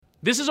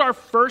This is our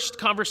first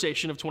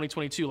conversation of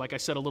 2022, like I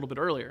said a little bit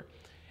earlier.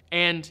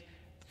 And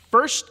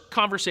first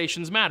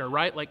conversations matter,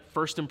 right? Like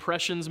first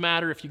impressions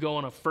matter. If you go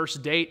on a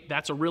first date,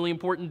 that's a really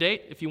important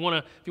date. If you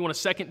want a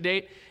second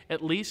date,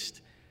 at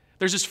least.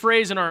 There's this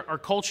phrase in our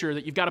culture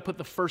that you've got to put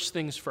the first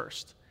things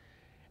first.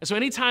 And so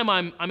anytime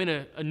I'm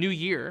in a new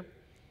year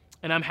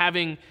and I'm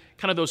having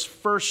kind of those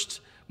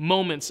first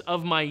moments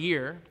of my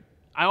year,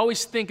 I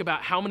always think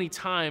about how many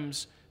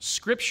times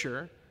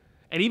Scripture,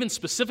 and even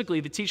specifically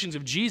the teachings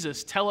of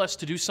Jesus, tell us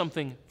to do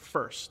something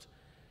first.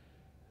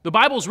 The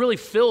Bible is really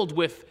filled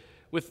with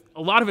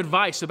a lot of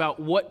advice about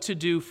what to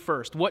do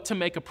first, what to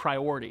make a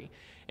priority.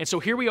 And so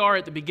here we are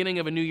at the beginning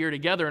of a new year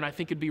together, and I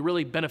think it'd be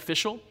really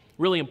beneficial,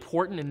 really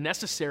important and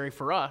necessary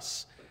for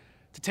us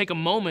to take a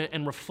moment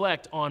and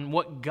reflect on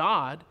what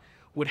God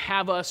would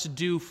have us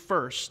do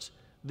first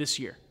this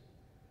year.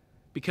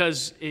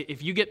 Because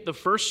if you get the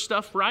first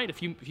stuff right,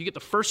 if you get the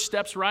first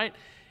steps right,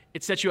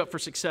 it sets you up for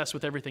success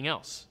with everything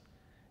else.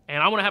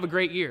 And I want to have a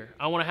great year.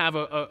 I want to have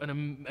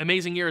an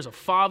amazing year as a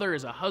father,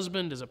 as a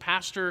husband, as a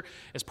pastor,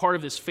 as part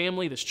of this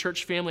family, this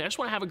church family. I just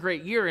want to have a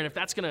great year, and if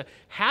that's going to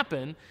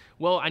happen,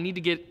 well, I need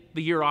to get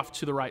the year off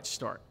to the right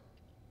start.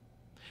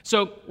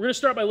 So we're going to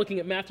start by looking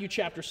at Matthew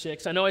chapter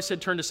 6. I know I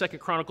said turn to 2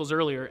 Chronicles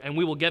earlier, and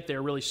we will get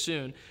there really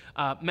soon.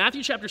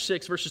 Matthew chapter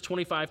 6, verses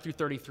 25 through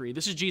 33.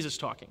 This is Jesus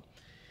talking.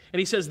 And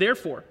he says,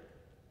 "Therefore,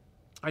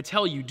 I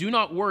tell you, do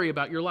not worry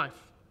about your life,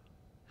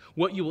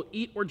 what you will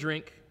eat or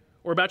drink,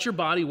 or about your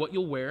body, what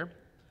you'll wear.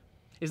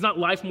 Is not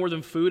life more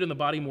than food, and the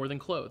body more than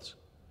clothes?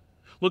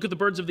 Look at the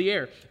birds of the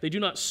air. They do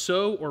not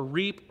sow or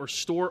reap or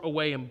store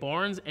away in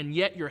barns, and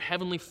yet your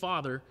heavenly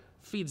Father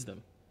feeds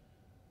them.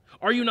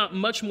 Are you not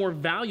much more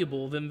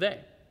valuable than they?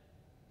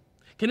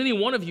 Can any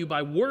one of you,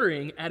 by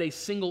worrying, add a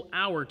single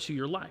hour to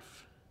your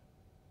life?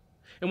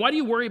 And why do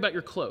you worry about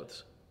your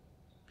clothes?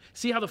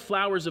 See how the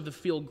flowers of the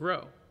field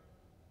grow.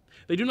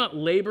 They do not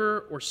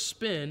labor or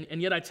spin,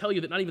 and yet I tell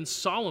you that not even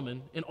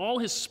Solomon, in all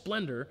his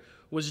splendor,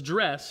 was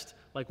dressed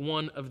like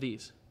one of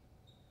these.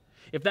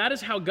 If that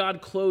is how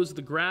God clothes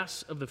the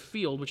grass of the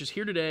field, which is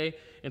here today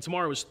and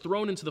tomorrow is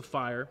thrown into the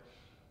fire,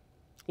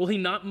 will he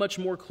not much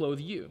more clothe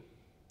you,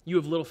 you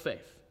of little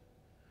faith?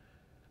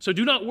 So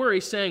do not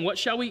worry, saying, what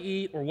shall we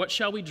eat, or what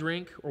shall we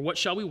drink, or what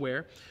shall we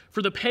wear?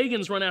 For the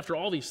pagans run after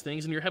all these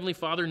things, and your heavenly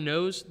Father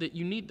knows that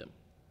you need them.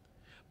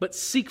 But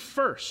seek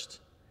first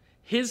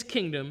his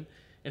kingdom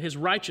and his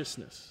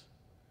righteousness,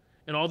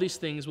 and all these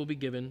things will be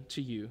given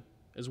to you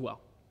as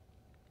well."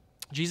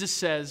 Jesus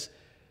says,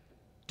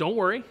 don't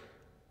worry.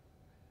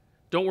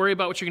 Don't worry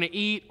about what you're going to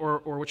eat or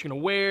what you're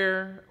going to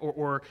wear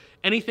or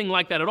anything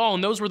like that at all.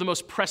 And those were the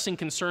most pressing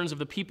concerns of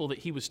the people that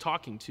he was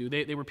talking to.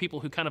 They were people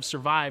who kind of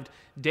survived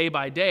day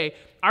by day.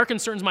 Our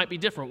concerns might be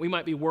different. We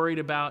might be worried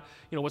about,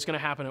 what's going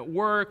to happen at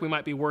work. We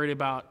might be worried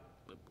about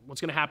what's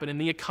going to happen in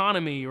the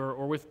economy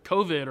or with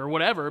COVID or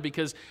whatever,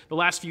 because the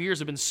last few years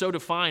have been so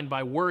defined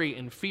by worry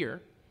and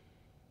fear.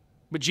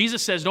 But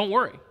Jesus says, don't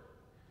worry.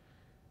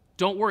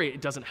 Don't worry. It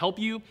doesn't help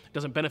you. It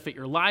doesn't benefit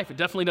your life. It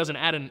definitely doesn't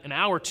add an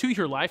hour to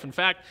your life. In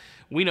fact,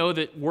 we know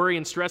that worry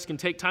and stress can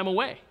take time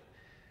away.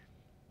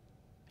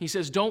 He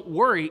says, don't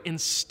worry.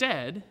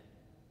 Instead,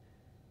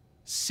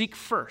 seek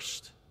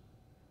first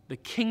the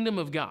kingdom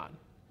of God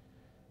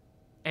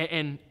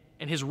and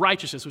his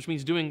righteousness, which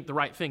means doing the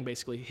right thing,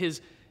 basically.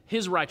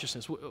 His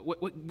righteousness.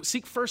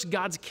 Seek first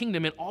God's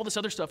kingdom, and all this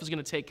other stuff is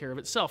going to take care of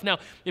itself. Now,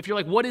 if you're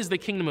like, what is the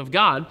kingdom of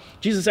God?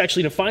 Jesus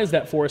actually defines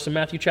that for us in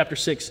Matthew chapter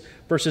 6,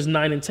 verses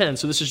 9 and 10.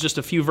 So this is just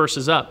a few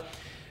verses up.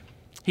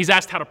 He's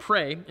asked how to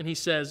pray, and he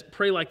says,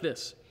 pray like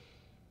this.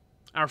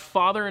 Our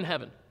Father in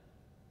heaven,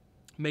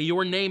 may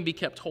your name be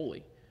kept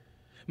holy.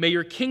 May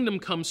your kingdom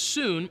come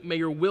soon. May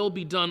your will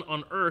be done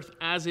on earth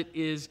as it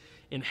is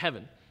in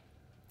heaven.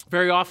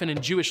 Very often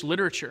in Jewish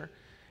literature,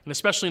 and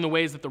especially in the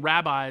ways that the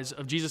rabbis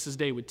of Jesus'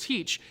 day would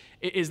teach,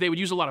 is they would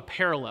use a lot of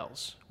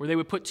parallels, where they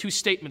would put two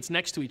statements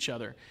next to each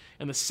other,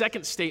 and the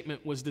second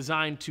statement was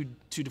designed to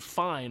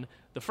define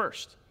the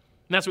first.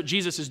 And that's what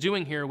Jesus is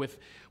doing here with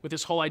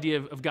this whole idea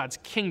of God's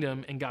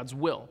kingdom and God's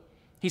will.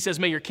 He says,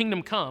 may your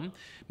kingdom come,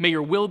 may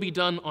your will be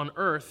done on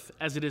earth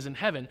as it is in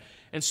heaven.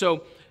 And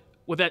so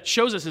what that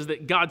shows us is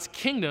that God's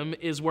kingdom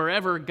is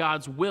wherever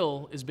God's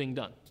will is being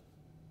done.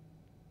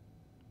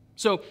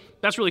 So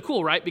that's really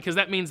cool, right? Because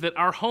that means that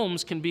our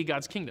homes can be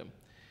God's kingdom.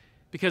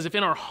 Because if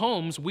in our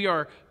homes we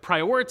are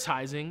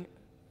prioritizing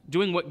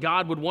doing what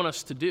God would want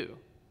us to do,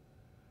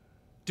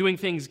 doing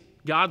things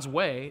God's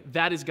way,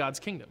 that is God's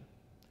kingdom.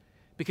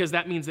 Because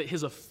that means that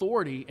his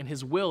authority and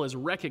his will is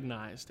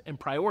recognized and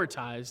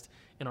prioritized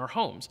in our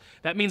homes.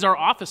 That means our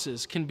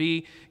offices can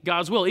be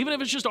God's will, even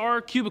if it's just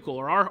our cubicle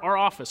or our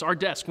office, our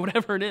desk,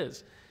 whatever it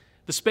is.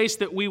 The space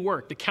that we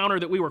work, the counter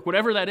that we work,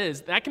 whatever that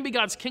is, that can be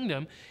God's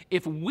kingdom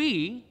if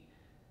we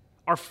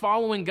are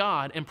following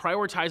God and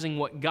prioritizing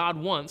what God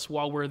wants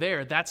while we're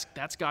there. That's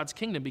God's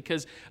kingdom,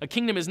 because a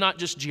kingdom is not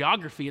just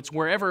geography. It's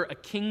wherever a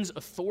king's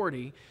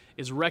authority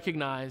is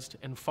recognized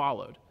and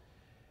followed.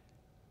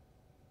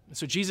 And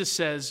so Jesus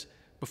says,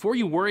 before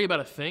you worry about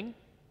a thing,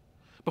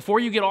 before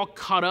you get all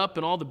caught up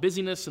in all the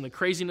busyness and the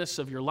craziness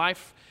of your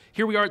life,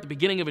 Here we are at the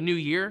beginning of a new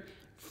year.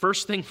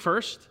 First thing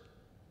first,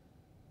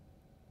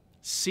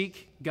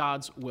 seek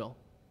God's will.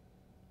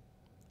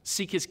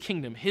 Seek his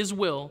kingdom, his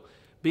will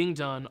being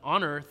done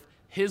on earth,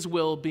 his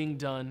will being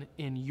done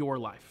in your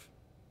life.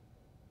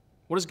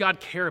 What does God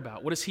care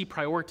about? What does he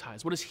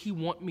prioritize? What does he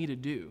want me to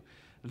do?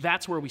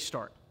 That's where we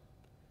start.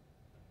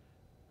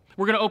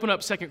 We're going to open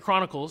up 2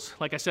 Chronicles,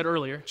 like I said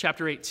earlier,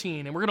 chapter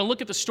 18, and we're going to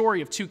look at the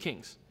story of two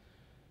kings.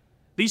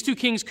 These two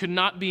kings could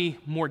not be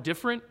more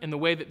different in the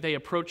way that they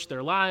approached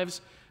their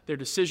lives, their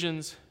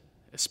decisions,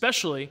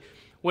 especially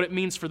what it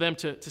means for them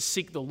to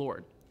seek the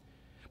Lord.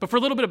 But for a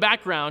little bit of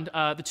background,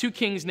 the two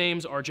kings'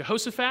 names are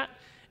Jehoshaphat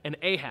and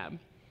Ahab.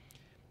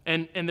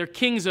 And they're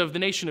kings of the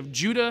nation of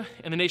Judah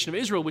and the nation of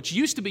Israel, which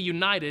used to be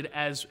united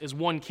as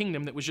one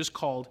kingdom that was just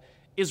called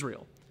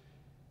Israel.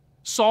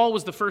 Saul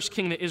was the first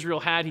king that Israel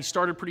had. He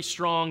started pretty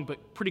strong,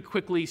 but pretty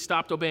quickly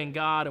stopped obeying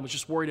God and was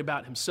just worried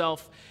about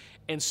himself.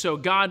 And so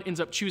God ends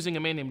up choosing a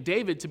man named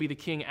David to be the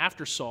king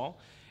after Saul.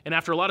 And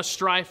after a lot of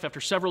strife,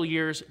 after several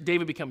years,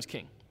 David becomes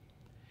king.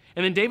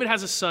 And then David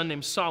has a son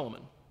named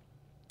Solomon.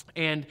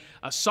 And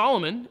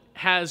Solomon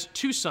has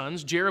two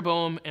sons,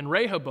 Jeroboam and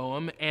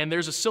Rehoboam, and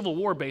there's a civil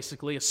war,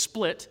 basically, a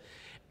split.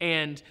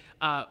 And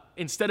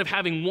instead of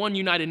having one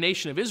united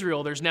nation of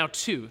Israel, there's now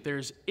two.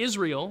 There's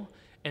Israel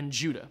and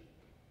Judah.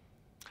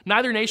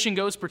 Neither nation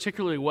goes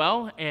particularly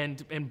well,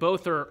 and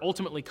both are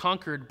ultimately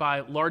conquered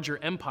by larger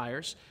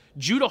empires.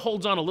 Judah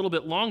holds on a little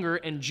bit longer,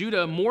 and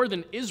Judah, more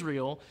than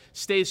Israel,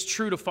 stays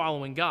true to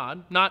following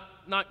God. Not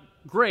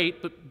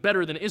great, but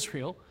better than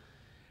Israel.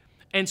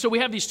 And so we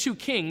have these two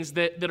kings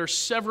that are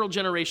several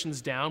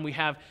generations down. We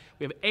have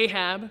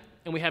Ahab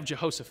and we have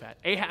Jehoshaphat.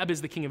 Ahab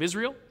is the king of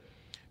Israel.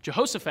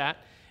 Jehoshaphat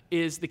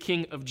is the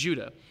king of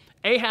Judah.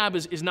 Ahab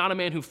is not a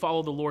man who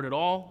followed the Lord at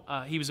all.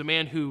 He was a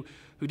man who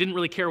didn't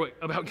really care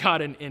about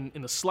God in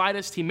the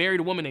slightest. He married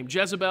a woman named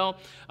Jezebel.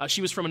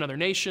 She was from another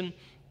nation.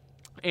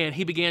 And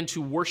he began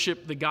to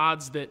worship the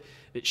gods that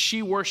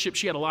she worshiped.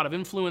 She had a lot of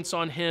influence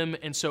on him.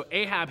 And so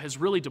Ahab has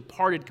really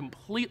departed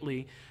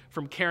completely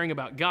from caring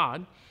about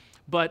God.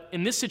 But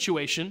in this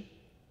situation,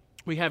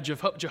 we have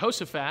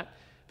Jehoshaphat,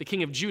 the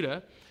king of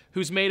Judah,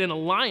 who's made an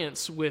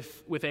alliance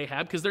with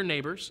Ahab because they're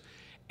neighbors.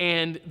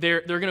 And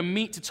they're going to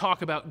meet to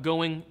talk about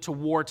going to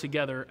war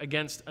together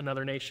against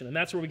another nation. And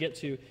that's where we get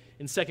to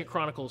in 2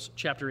 Chronicles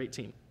chapter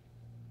 18.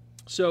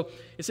 So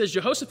it says,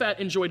 Jehoshaphat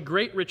enjoyed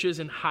great riches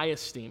and high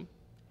esteem.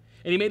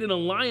 And he made an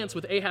alliance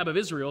with Ahab of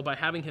Israel by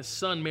having his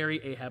son marry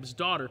Ahab's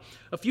daughter.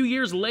 A few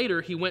years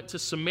later, he went to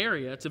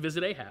Samaria to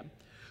visit Ahab,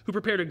 who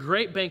prepared a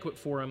great banquet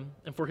for him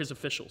and for his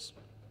officials.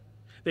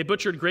 They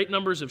butchered great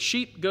numbers of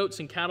sheep, goats,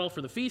 and cattle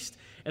for the feast,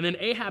 and then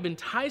Ahab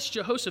enticed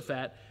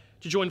Jehoshaphat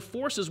to join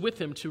forces with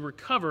him to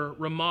recover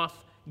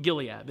Ramoth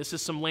Gilead. This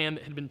is some land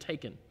that had been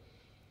taken.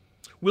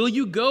 Will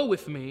you go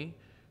with me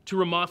to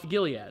Ramoth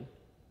Gilead?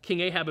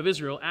 King Ahab of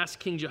Israel asked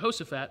King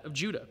Jehoshaphat of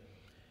Judah.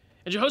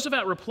 And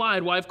Jehoshaphat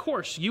replied, why, of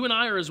course, you and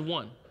I are as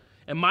one,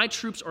 and my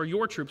troops are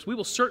your troops. We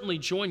will certainly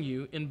join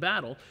you in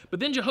battle. But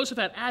then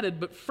Jehoshaphat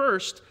added, but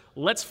first,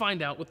 let's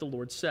find out what the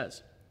Lord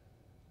says.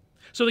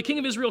 So the king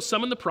of Israel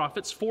summoned the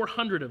prophets,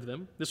 400 of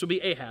them, this would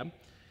be Ahab,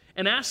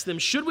 and asked them,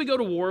 should we go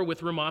to war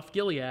with Ramoth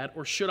Gilead,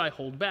 or should I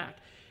hold back?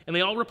 And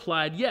they all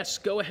replied, yes,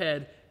 go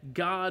ahead.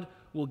 God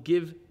will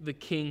give the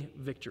king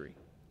victory.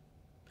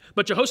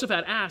 But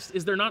Jehoshaphat asked,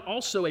 is there not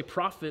also a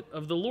prophet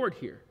of the Lord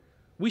here?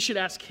 We should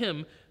ask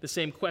him the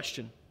same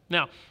question.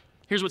 Now,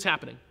 here's what's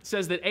happening. It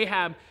says that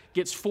Ahab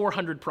gets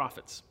 400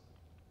 prophets.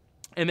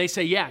 And they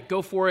say, yeah,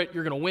 go for it,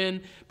 you're going to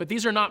win. But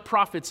these are not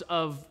prophets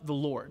of the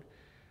Lord.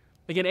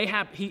 Again,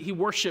 Ahab, he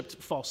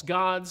worshipped false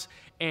gods,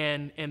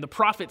 and the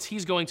prophets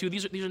he's going to,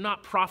 these are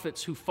not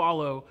prophets who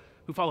follow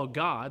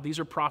God. These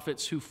are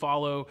prophets who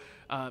follow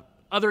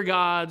other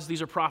gods.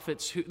 These are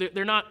prophets who,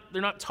 they're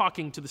not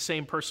talking to the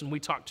same person we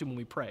talk to when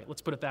we pray.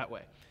 Let's put it that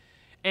way.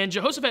 And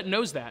Jehoshaphat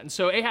knows that. And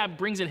so Ahab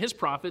brings in his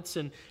prophets,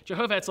 and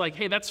Jehoshaphat's like,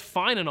 hey, that's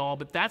fine and all,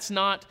 but that's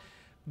not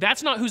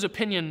whose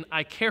opinion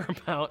I care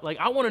about. Like,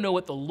 I want to know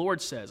what the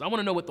Lord says. I want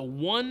to know what the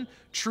one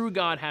true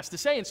God has to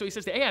say. And so he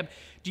says to Ahab,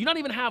 do you not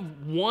even have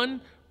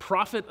one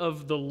prophet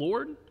of the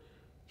Lord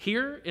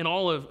here in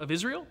all of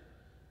Israel?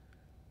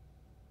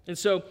 And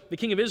so the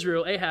king of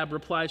Israel, Ahab,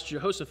 replies to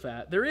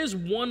Jehoshaphat, there is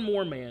one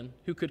more man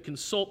who could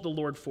consult the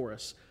Lord for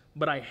us,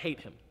 but I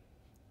hate him.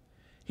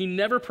 He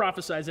never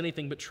prophesies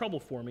anything but trouble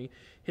for me.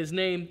 His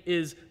name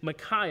is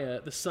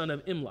Micaiah, the son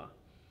of Imlah.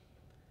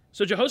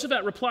 So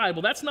Jehoshaphat replied,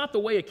 well, that's not the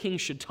way a king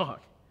should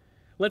talk.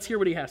 Let's hear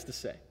what he has to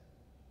say.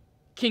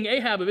 King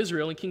Ahab of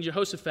Israel and King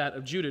Jehoshaphat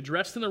of Judah,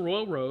 dressed in their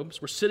royal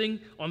robes, were sitting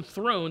on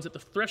thrones at the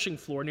threshing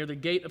floor near the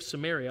gate of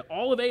Samaria.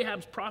 All of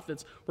Ahab's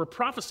prophets were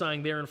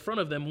prophesying there in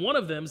front of them. One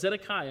of them,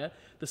 Zedekiah,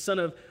 the son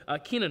of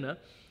Kenana,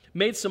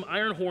 made some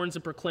iron horns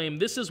and proclaimed,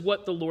 this is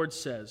what the Lord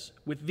says.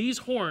 With these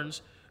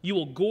horns, you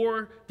will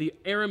gore the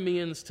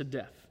Arameans to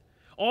death.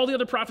 All the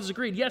other prophets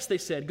agreed. Yes, they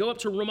said, go up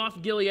to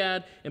Ramoth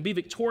Gilead and be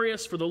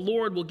victorious, for the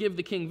Lord will give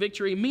the king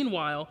victory.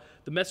 Meanwhile,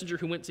 the messenger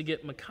who went to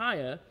get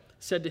Micaiah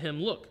said to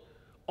him, look,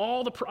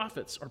 all the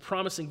prophets are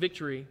promising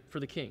victory for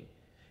the king.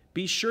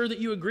 Be sure that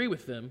you agree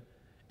with them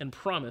and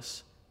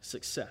promise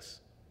success.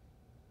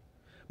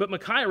 But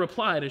Micaiah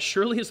replied, as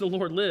surely as the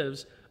Lord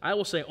lives, I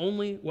will say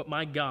only what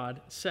my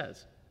God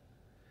says.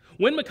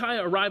 When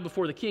Micaiah arrived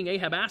before the king,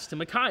 Ahab asked him,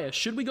 Micaiah,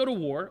 should we go to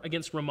war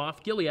against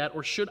Ramoth Gilead,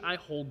 or should I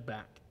hold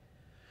back?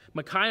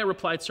 Micaiah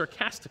replied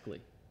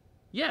sarcastically,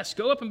 yes,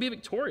 go up and be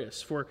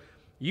victorious, for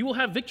you will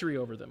have victory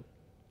over them.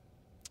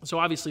 So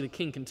obviously the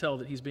king can tell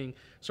that he's being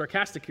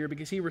sarcastic here,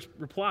 because he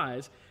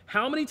replies,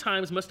 how many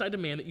times must I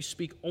demand that you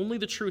speak only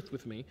the truth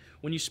with me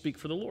when you speak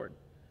for the Lord?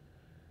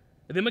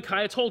 And then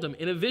Micaiah told him,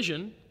 in a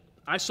vision,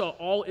 I saw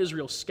all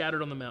Israel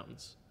scattered on the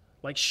mountains,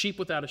 like sheep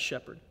without a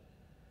shepherd.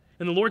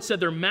 And the Lord said,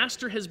 their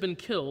master has been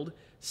killed,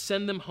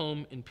 send them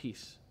home in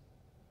peace.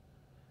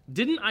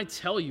 Didn't I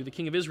tell you, the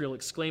king of Israel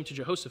exclaimed to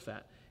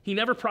Jehoshaphat, he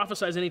never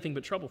prophesies anything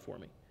but trouble for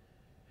me.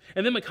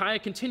 And then Micaiah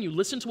continued,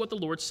 listen to what the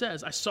Lord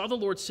says. I saw the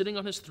Lord sitting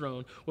on his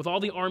throne with all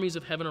the armies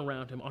of heaven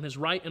around him, on his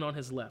right and on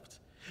his left.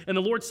 And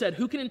the Lord said,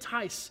 who can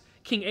entice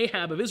King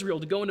Ahab of Israel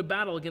to go into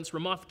battle against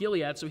Ramoth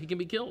Gilead so he can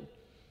be killed?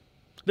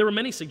 There were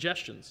many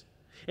suggestions.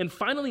 And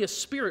finally a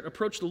spirit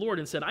approached the Lord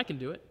and said, I can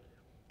do it.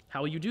 How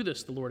will you do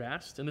this? The Lord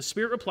asked. And the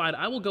Spirit replied,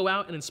 I will go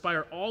out and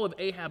inspire all of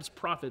Ahab's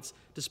prophets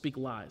to speak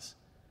lies.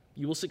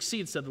 You will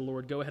succeed, said the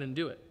Lord. Go ahead and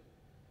do it.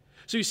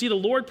 So you see, the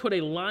Lord put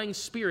a lying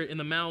spirit in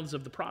the mouths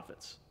of the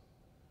prophets.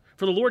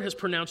 For the Lord has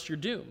pronounced your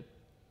doom.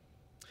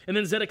 And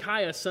then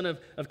Zedekiah, son of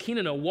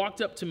Kenana,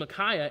 walked up to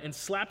Micaiah and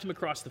slapped him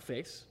across the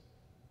face.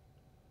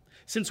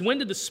 Since when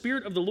did the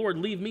Spirit of the Lord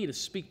leave me to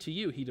speak to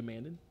you? He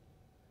demanded.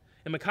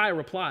 And Micaiah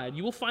replied,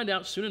 you will find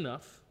out soon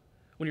enough.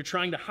 When you're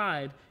trying to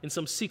hide in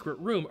some secret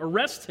room,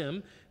 arrest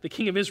him, the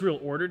king of Israel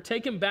ordered.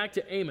 Take him back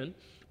to Amon,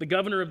 the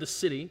governor of the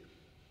city,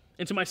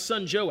 and to my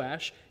son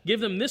Joash. Give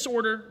them this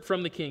order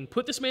from the king.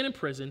 Put this man in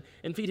prison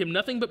and feed him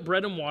nothing but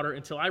bread and water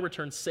until I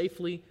return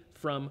safely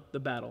from the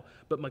battle.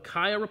 But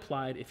Micaiah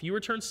replied, if you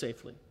return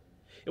safely,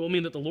 it will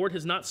mean that the Lord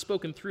has not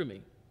spoken through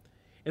me.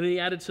 And then he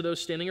added to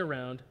those standing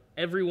around,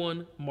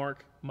 everyone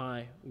mark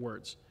my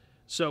words.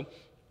 So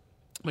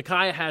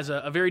Micaiah has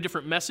a very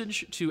different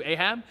message to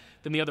Ahab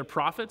than the other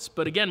prophets.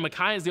 But again,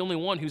 Micaiah is the only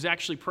one who's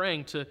actually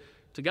praying to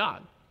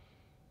God.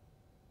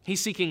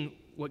 He's seeking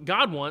what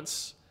God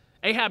wants.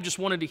 Ahab just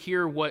wanted to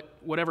hear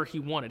whatever he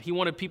wanted. He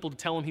wanted people to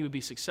tell him he would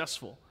be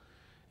successful.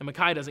 And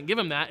Micaiah doesn't give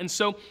him that. And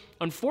so,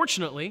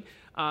 unfortunately,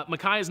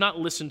 Micaiah is not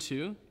listened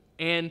to.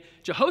 And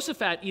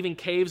Jehoshaphat even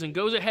caves and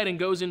goes ahead and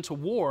goes into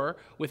war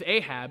with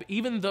Ahab,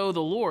 even though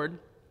the Lord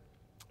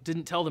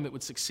didn't tell them it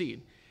would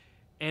succeed.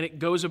 And it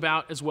goes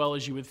about as well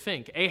as you would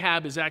think.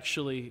 Ahab is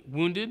actually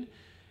wounded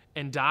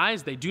and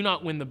dies. They do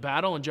not win the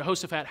battle, and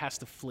Jehoshaphat has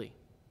to flee.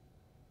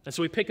 And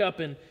so we pick up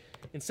in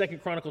 2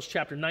 Chronicles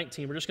chapter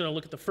 19. We're just going to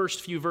look at the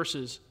first few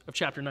verses of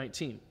chapter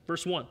 19.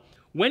 Verse 1.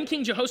 When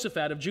King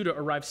Jehoshaphat of Judah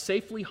arrived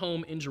safely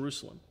home in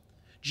Jerusalem,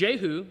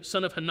 Jehu,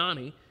 son of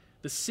Hanani,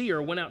 the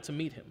seer, went out to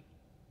meet him.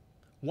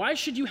 Why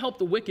should you help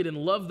the wicked and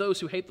love those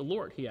who hate the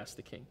Lord? He asked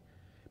the king.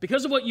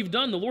 Because of what you've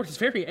done, the Lord is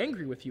very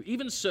angry with you.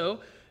 Even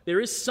so, there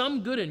is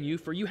some good in you,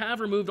 for you have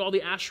removed all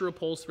the Asherah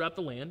poles throughout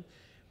the land,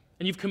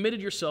 and you've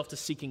committed yourself to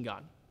seeking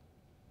God.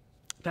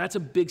 That's a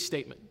big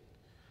statement.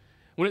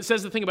 When it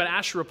says the thing about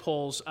Asherah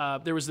poles,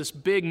 there was this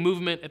big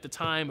movement at the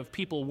time of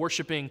people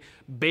worshiping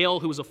Baal,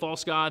 who was a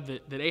false god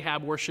that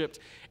Ahab worshipped,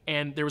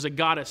 and there was a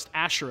goddess,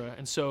 Asherah,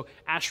 and so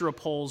Asherah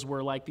poles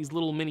were like these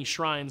little mini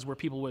shrines where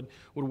people would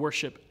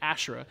worship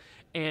Asherah.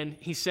 And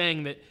he's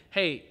saying that,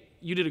 hey,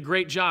 you did a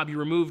great job. You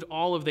removed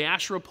all of the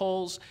Asherah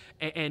poles,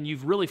 and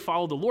you've really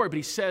followed the Lord. But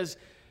he says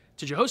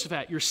to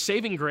Jehoshaphat, you're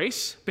saving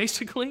grace,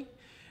 basically.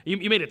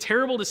 You made a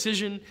terrible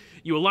decision.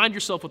 You aligned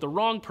yourself with the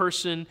wrong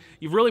person.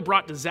 You've really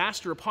brought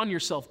disaster upon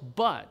yourself.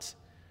 But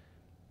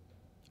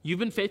you've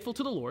been faithful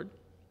to the Lord,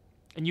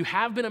 and you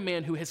have been a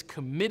man who has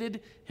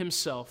committed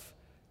himself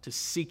to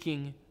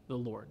seeking the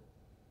Lord.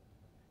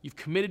 You've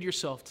committed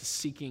yourself to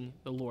seeking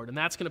the Lord. And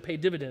that's going to pay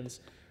dividends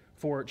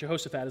for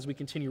Jehoshaphat as we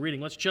continue reading.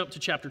 Let's jump to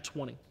chapter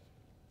 20.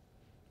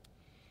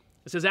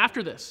 It says,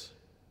 after this,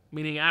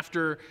 meaning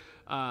after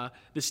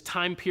this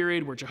time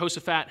period where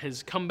Jehoshaphat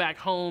has come back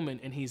home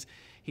and he's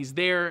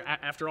there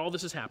after all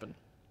this has happened,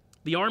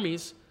 the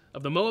armies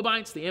of the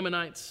Moabites, the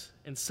Ammonites,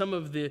 and some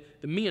of the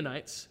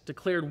Meunites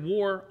declared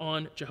war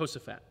on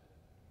Jehoshaphat.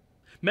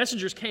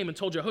 Messengers came and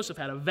told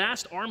Jehoshaphat, a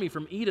vast army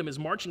from Edom is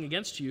marching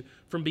against you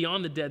from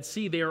beyond the Dead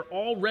Sea. They are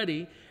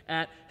already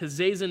at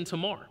Hazazon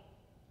Tamar.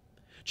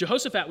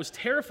 Jehoshaphat was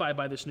terrified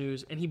by this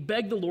news, and he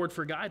begged the Lord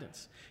for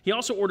guidance. He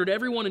also ordered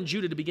everyone in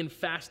Judah to begin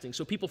fasting,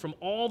 so people from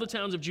all the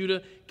towns of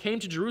Judah came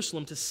to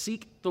Jerusalem to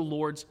seek the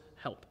Lord's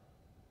help.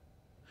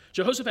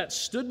 Jehoshaphat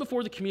stood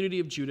before the community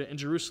of Judah and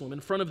Jerusalem in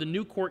front of the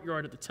new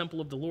courtyard at the temple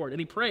of the Lord, and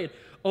he prayed,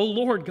 O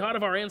Lord, God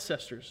of our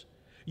ancestors,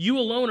 you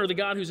alone are the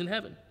God who's in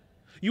heaven.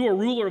 You are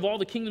ruler of all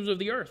the kingdoms of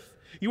the earth.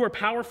 You are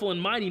powerful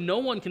and mighty. No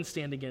one can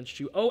stand against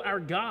you. O our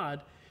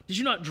God, did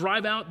you not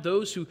drive out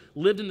those who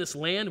lived in this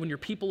land when your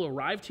people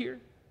arrived here?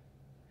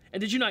 And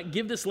did you not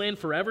give this land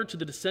forever to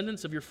the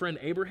descendants of your friend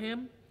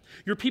Abraham?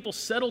 Your people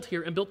settled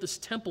here and built this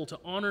temple to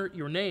honor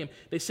your name.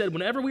 They said,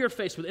 whenever we are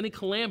faced with any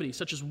calamity,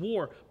 such as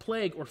war,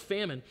 plague, or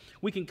famine,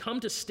 we can come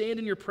to stand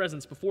in your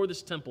presence before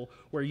this temple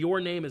where your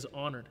name is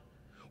honored.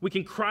 We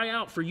can cry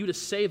out for you to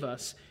save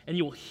us, and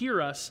you will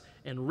hear us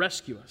and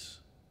rescue us.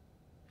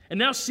 And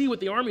now see what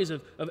the armies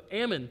of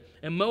Ammon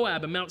and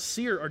Moab and Mount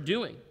Seir are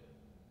doing.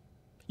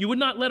 You would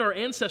not let our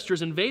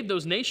ancestors invade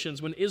those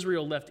nations when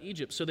Israel left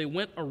Egypt, so they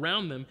went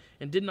around them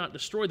and did not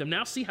destroy them.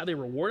 Now see how they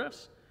reward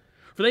us?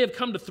 For they have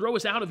come to throw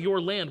us out of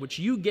your land, which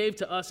you gave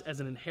to us as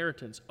an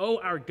inheritance. Oh,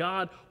 our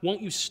God,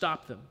 won't you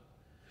stop them?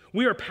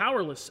 We are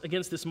powerless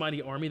against this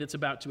mighty army that's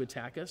about to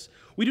attack us.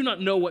 We do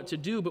not know what to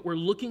do, but we're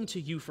looking to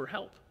you for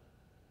help.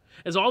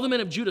 As all the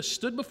men of Judah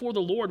stood before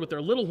the Lord with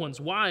their little ones,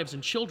 wives,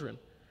 and children,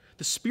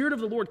 the Spirit of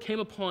the Lord came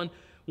upon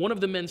one of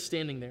the men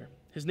standing there.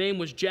 His name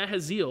was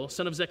Jahaziel,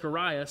 son of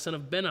Zechariah, son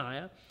of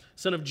Benaiah,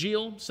 son of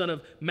Jeiel, son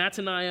of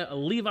Mattaniah, a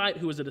Levite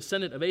who was a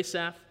descendant of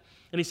Asaph.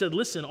 And he said,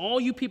 listen, all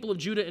you people of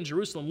Judah and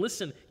Jerusalem,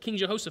 listen, King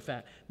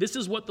Jehoshaphat, this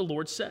is what the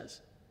Lord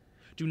says.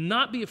 Do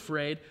not be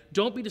afraid,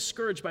 don't be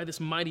discouraged by this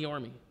mighty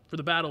army, for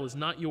the battle is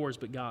not yours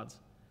but God's.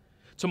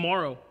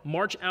 Tomorrow,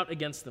 march out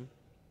against them.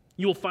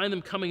 You will find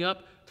them coming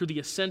up through the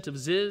ascent of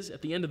Ziz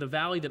at the end of the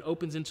valley that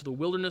opens into the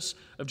wilderness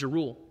of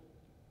Jeruel.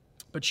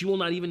 But you will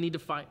not even need to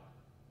fight.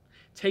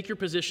 Take your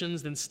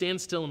positions, then stand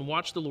still and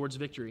watch the Lord's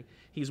victory.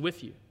 He is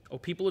with you, O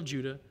people of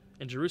Judah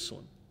and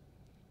Jerusalem.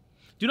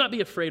 Do not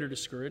be afraid or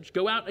discouraged.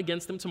 Go out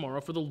against them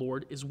tomorrow, for the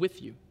Lord is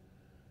with you.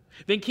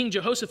 Then King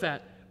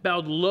Jehoshaphat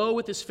bowed low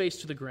with his face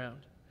to the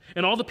ground.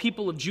 And all the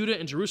people of Judah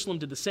and Jerusalem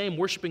did the same,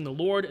 worshiping the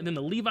Lord. And then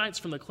the Levites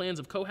from the clans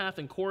of Kohath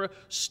and Korah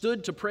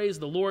stood to praise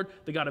the Lord,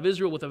 the God of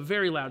Israel, with a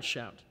very loud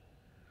shout.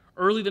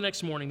 Early the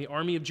next morning, the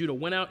army of Judah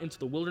went out into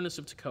the wilderness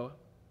of Tekoa.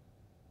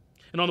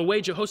 And on the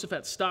way,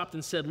 Jehoshaphat stopped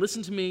and said,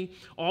 listen to me,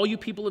 all you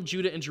people of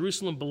Judah and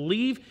Jerusalem,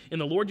 believe in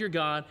the Lord your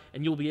God,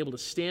 and you will be able to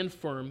stand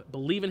firm.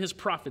 Believe in his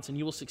prophets, and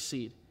you will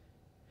succeed.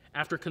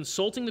 After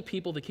consulting the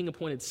people, the king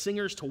appointed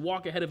singers to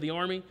walk ahead of the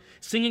army,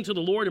 singing to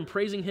the Lord and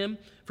praising him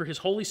for his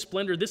holy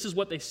splendor. This is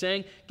what they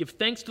sang: give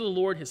thanks to the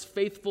Lord, his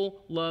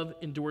faithful love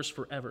endures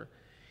forever.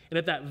 And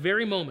at that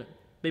very moment,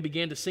 they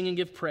began to sing and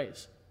give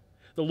praise.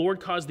 The Lord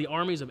caused the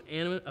armies of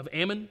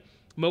Ammon,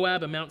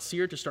 Moab, and Mount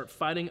Seir to start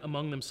fighting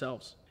among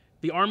themselves.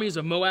 The armies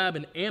of Moab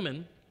and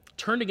Ammon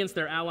turned against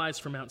their allies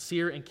from Mount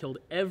Seir and killed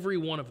every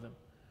one of them.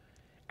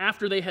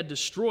 After they had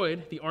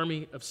destroyed the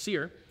army of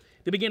Seir,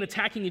 they began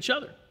attacking each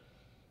other.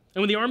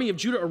 And when the army of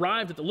Judah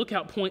arrived at the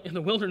lookout point in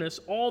the wilderness,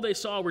 all they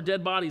saw were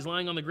dead bodies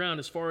lying on the ground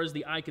as far as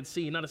the eye could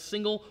see. Not a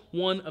single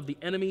one of the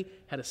enemy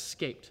had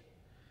escaped.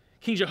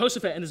 King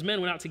Jehoshaphat and his men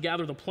went out to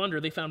gather the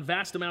plunder. They found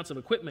vast amounts of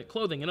equipment,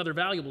 clothing, and other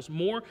valuables,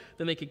 more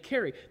than they could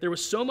carry. There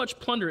was so much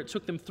plunder, it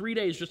took them 3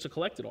 days just to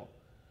collect it all.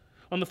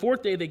 On the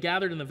fourth day, they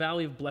gathered in the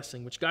Valley of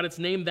Blessing, which got its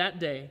name that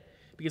day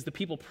because the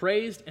people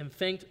praised and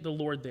thanked the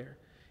Lord there.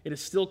 It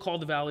is still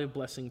called the Valley of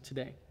Blessing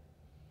today.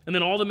 And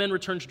then all the men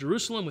returned to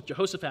Jerusalem with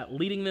Jehoshaphat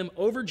leading them,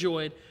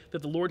 overjoyed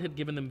that the Lord had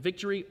given them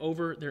victory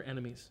over their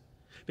enemies.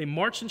 They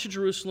marched into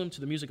Jerusalem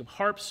to the music of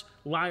harps,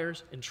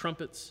 lyres, and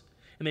trumpets,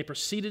 and they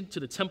proceeded to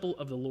the temple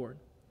of the Lord.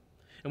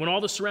 And when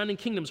all the surrounding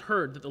kingdoms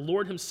heard that the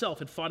Lord himself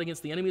had fought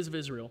against the enemies of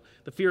Israel,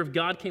 the fear of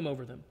God came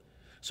over them.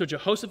 So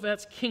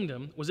Jehoshaphat's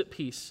kingdom was at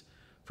peace,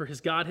 for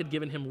his God had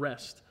given him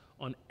rest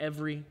on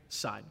every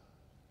side.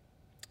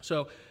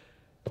 So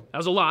that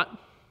was a lot.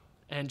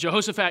 And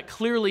Jehoshaphat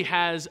clearly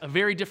has a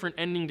very different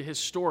ending to his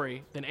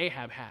story than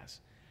Ahab has.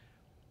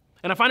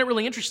 And I find it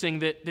really interesting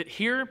that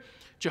here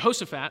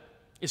Jehoshaphat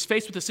is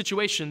faced with a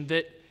situation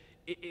that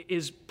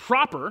is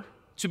proper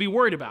to be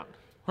worried about,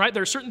 right?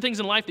 There are certain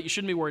things in life that you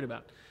shouldn't be worried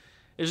about.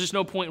 There's just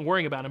no point in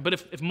worrying about them. But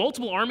if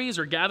multiple armies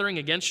are gathering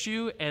against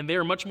you and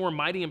they're much more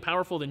mighty and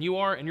powerful than you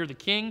are and you're the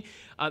king,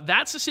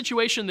 that's a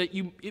situation that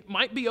it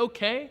might be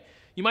okay.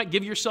 You might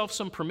give yourself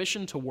some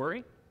permission to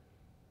worry.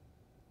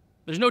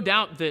 There's no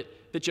doubt that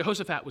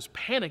Jehoshaphat was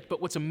panicked,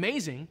 but what's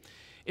amazing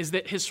is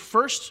that his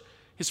first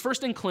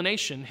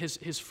inclination,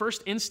 his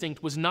first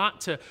instinct was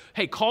not to,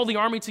 hey, call the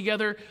army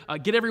together,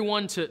 get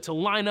everyone to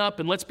line up,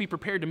 and let's be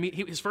prepared to meet.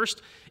 His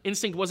first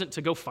instinct wasn't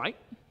to go fight,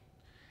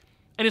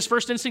 and his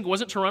first instinct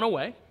wasn't to run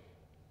away.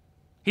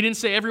 He didn't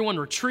say, everyone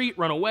retreat,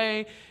 run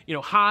away,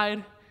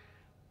 hide.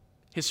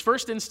 His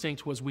first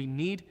instinct was, we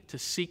need to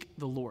seek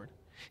the Lord.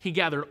 He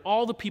gathered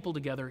all the people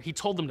together. He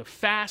told them to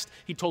fast.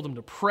 He told them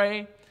to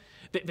pray.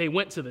 They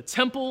went to the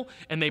temple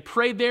and they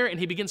prayed there, and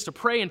he begins to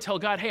pray and tell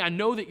God, hey, I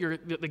know that you're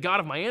the God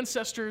of my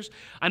ancestors.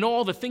 I know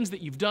all the things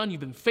that you've done. You've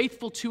been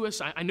faithful to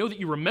us. I know that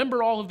you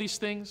remember all of these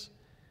things.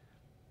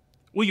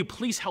 Will you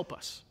please help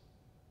us?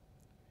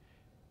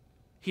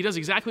 He does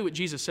exactly what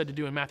Jesus said to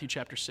do in Matthew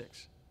chapter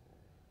 6.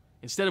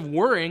 Instead of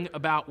worrying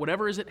about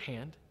whatever is at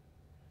hand,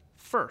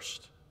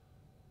 first,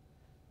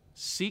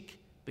 seek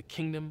the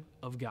kingdom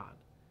of God.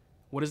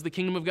 What is the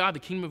kingdom of God? The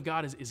kingdom of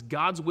God is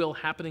God's will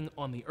happening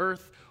on the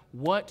earth.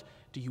 What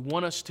do you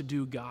want us to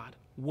do, God?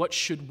 What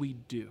should we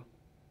do?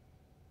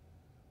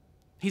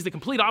 He's the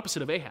complete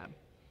opposite of Ahab.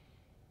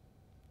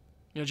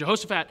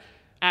 Jehoshaphat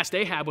asked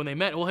Ahab when they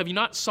met, well, have you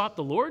not sought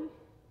the Lord?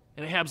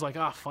 And Ahab's like,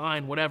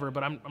 fine, whatever,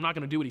 but I'm not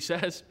going to do what he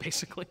says,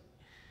 basically.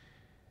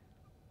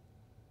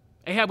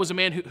 Ahab was a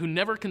man who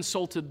never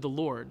consulted the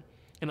Lord,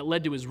 and it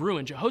led to his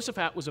ruin.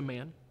 Jehoshaphat was a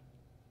man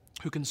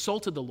who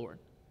consulted the Lord,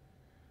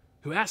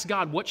 who asked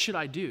God, what should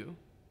I do?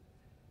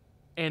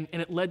 And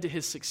it led to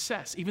his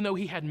success, even though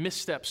he had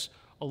missteps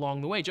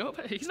along the way.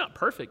 He's not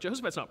perfect.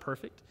 Jehoshaphat's not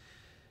perfect.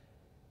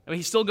 I mean,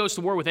 he still goes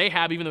to war with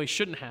Ahab, even though he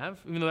shouldn't have,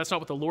 even though that's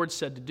not what the Lord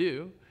said to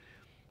do.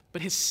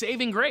 But his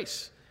saving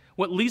grace,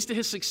 what leads to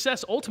his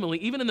success ultimately,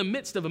 even in the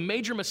midst of a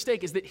major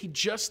mistake, is that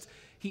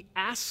he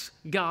asks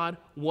God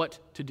what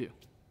to do.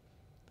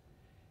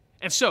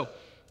 And so,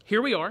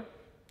 here we are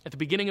at the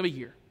beginning of a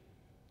year.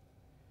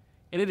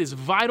 And it is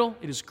vital,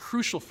 it is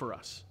crucial for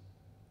us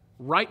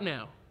right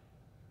now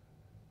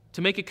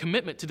to make a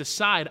commitment to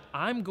decide,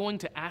 I'm going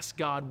to ask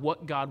God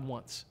what God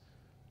wants.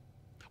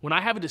 When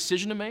I have a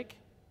decision to make,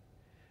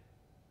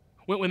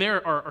 when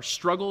there are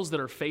struggles that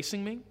are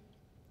facing me,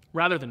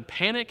 rather than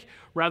panic,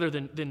 rather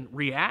than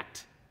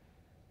react,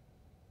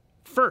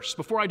 first,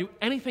 before I do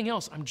anything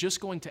else, I'm just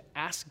going to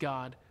ask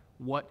God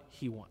what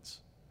he wants.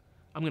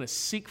 I'm going to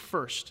seek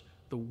first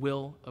the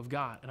will of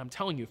God. And I'm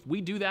telling you, if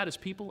we do that as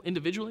people,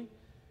 individually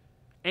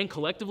and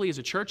collectively as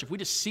a church, if we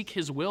just seek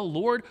his will,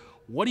 Lord,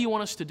 what do you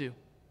want us to do?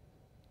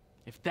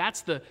 If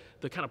that's the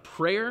kind of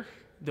prayer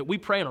that we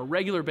pray on a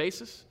regular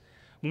basis,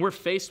 when we're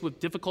faced with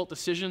difficult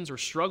decisions or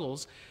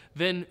struggles,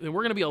 then we're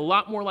going to be a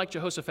lot more like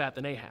Jehoshaphat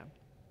than Ahab.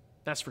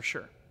 That's for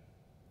sure.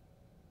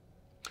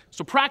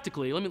 So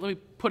practically, let me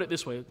put it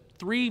this way,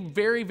 3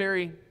 very,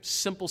 very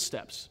simple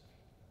steps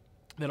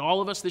that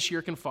all of us this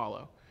year can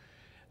follow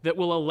that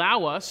will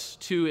allow us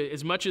to,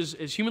 as much as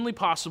humanly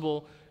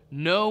possible,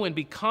 know and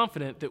be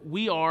confident that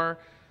we are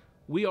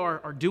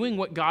doing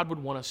what God would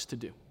want us to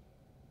do.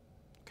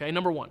 Okay,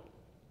 number 1,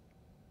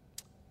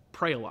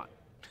 pray a lot.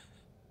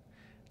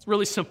 It's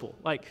really simple.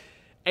 Like,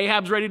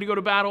 Ahab's ready to go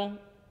to battle,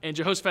 and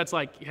Jehoshaphat's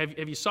like,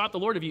 have you sought the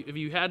Lord? Have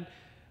you had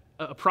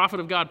a prophet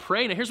of God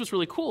pray? Now, here's what's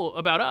really cool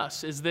about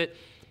us is that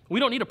we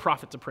don't need a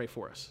prophet to pray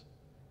for us.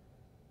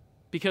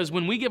 Because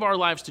when we give our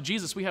lives to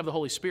Jesus, we have the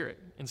Holy Spirit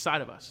inside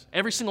of us.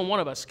 Every single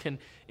one of us can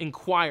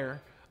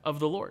inquire of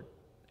the Lord.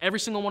 Every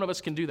single one of us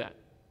can do that.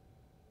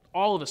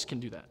 All of us can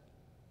do that.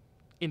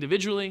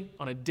 Individually,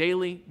 on a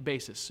daily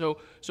basis. So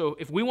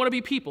if we want to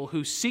be people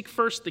who seek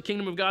first the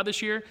kingdom of God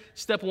this year,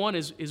 step 1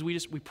 is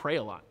we pray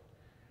a lot.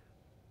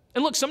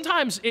 And look,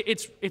 sometimes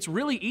it's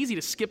really easy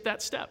to skip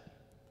that step.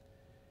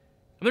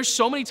 And there's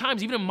so many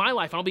times, even in my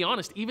life, and I'll be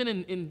honest, even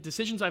in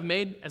decisions I've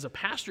made as a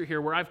pastor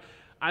here where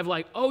I've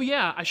like, oh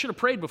yeah, I should have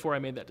prayed before I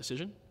made that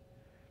decision.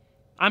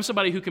 I'm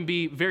somebody who can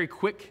be very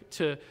quick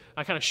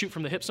I kind of shoot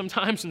from the hip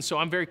sometimes, and so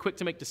I'm very quick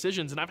to make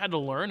decisions, and I've had to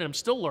learn, and I'm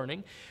still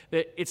learning,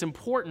 that it's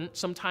important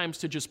sometimes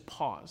to just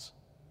pause,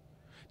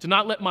 to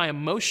not let my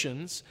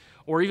emotions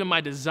or even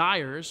my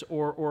desires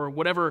or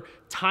whatever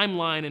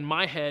timeline in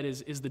my head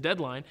is the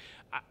deadline.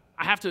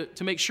 I have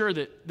to make sure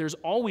that there's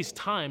always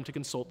time to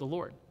consult the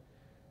Lord.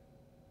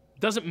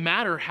 It doesn't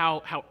matter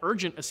how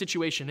urgent a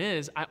situation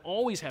is, I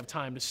always have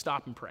time to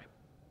stop and pray.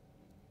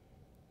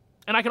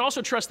 And I can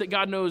also trust that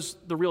God knows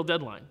the real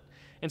deadline.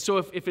 And so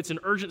if it's an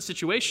urgent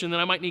situation, then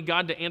I might need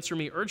God to answer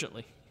me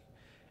urgently.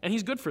 And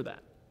he's good for that.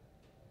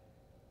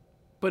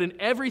 But in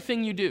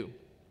everything you do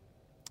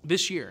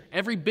this year,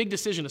 every big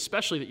decision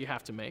especially that you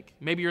have to make,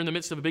 maybe you're in the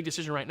midst of a big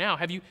decision right now,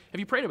 have you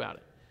prayed about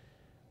it?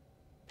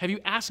 Have you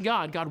asked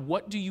God,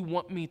 what do you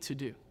want me to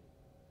do?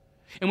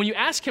 And when you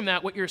ask him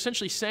that, what you're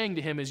essentially saying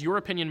to him is your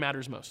opinion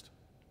matters most.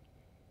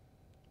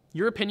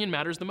 Your opinion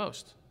matters the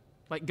most.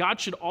 Like, God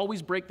should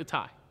always break the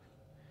tie.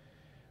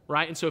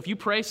 Right? And so if you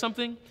pray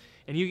something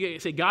and you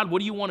say, God, what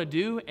do you want to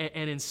do?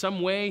 And in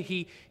some way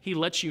he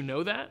lets you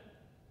know that.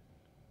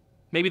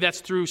 Maybe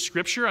that's through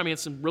Scripture. I mean,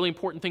 it's a really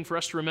important thing for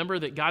us to remember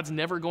that God's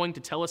never going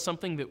to tell us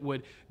something that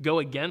would go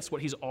against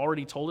what he's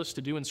already told us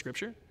to do in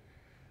Scripture.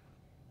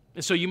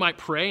 And so you might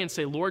pray and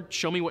say, Lord,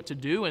 show me what to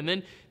do, and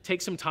then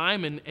take some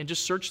time and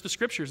just search the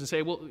Scriptures and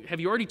say, well, have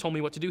you already told me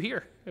what to do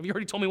here? Have you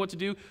already told me what to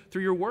do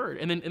through your word?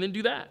 And then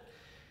do that.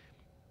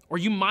 Or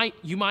you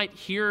might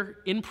hear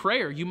in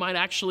prayer, you might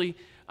actually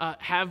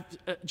have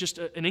just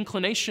an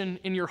inclination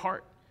in your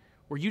heart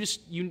where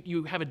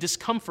you have a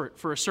discomfort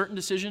for a certain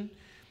decision.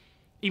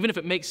 Even if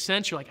it makes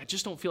sense, you're like, I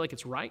just don't feel like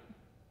it's right.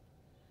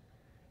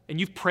 And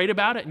you've prayed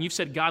about it and you've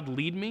said, God,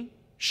 lead me.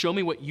 Show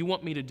me what you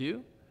want me to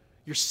do.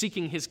 You're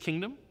seeking his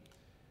kingdom.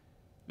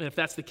 And if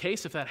that's the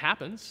case, if that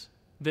happens,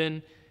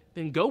 then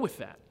go with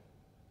that.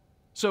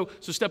 So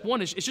step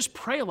 1 is just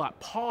pray a lot.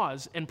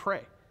 Pause and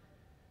pray.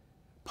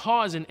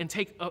 Pause and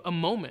take a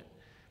moment.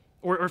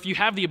 Or if you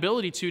have the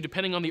ability to,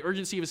 depending on the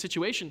urgency of a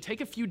situation,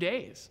 take a few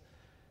days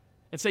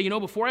and say,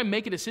 before I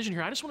make a decision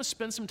here, I just want to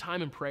spend some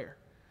time in prayer.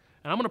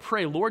 And I'm going to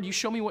pray, Lord, you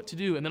show me what to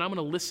do, and then I'm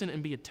going to listen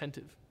and be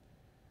attentive.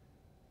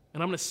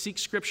 And I'm going to seek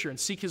Scripture and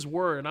seek his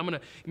word, and I'm going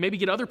to maybe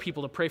get other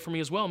people to pray for me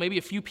as well, maybe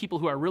a few people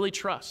who I really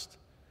trust.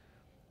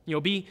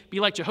 Be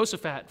like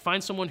Jehoshaphat.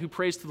 Find someone who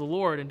prays to the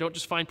Lord, and don't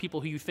just find people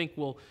who you think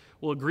will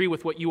agree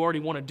with what you already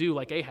want to do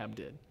like Ahab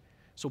did.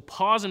 So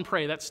pause and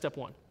pray. That's step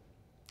 1.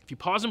 If you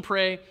pause and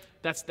pray,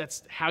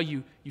 that's how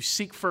you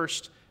seek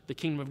first the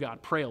kingdom of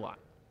God. Pray a lot.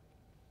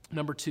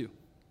 Number 2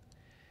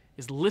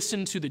 is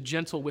listen to the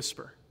gentle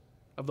whisper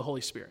of the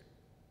Holy Spirit.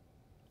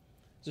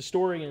 There's a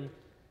story in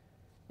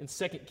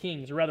 2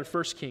 Kings, or rather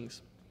 1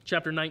 Kings,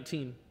 chapter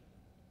 19.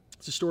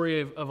 It's a story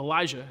of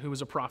Elijah, who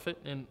was a prophet,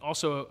 and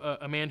also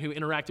a man who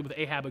interacted with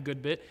Ahab a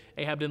good bit.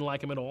 Ahab didn't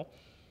like him at all.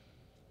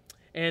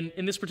 And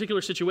in this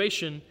particular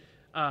situation,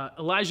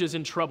 Elijah is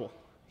in trouble.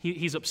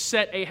 He's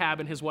upset Ahab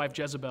and his wife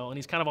Jezebel, and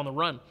he's kind of on the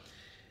run.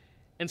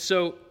 And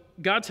so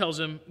God tells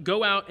him,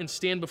 go out and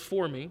stand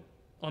before me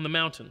on the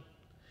mountain.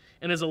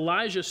 And as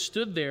Elijah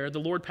stood there, the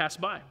Lord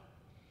passed by,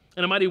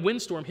 and a mighty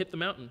windstorm hit the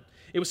mountain.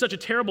 It was such a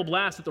terrible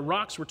blast that the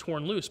rocks were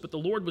torn loose, but the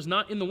Lord was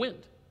not in the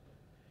wind.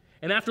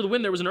 And after the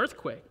wind, there was an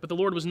earthquake, but the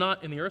Lord was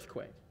not in the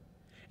earthquake.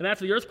 And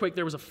after the earthquake,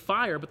 there was a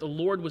fire, but the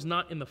Lord was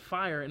not in the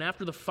fire. And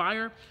after the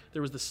fire,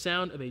 there was the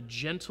sound of a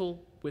gentle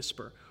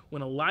whisper.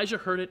 When Elijah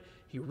heard it,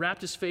 he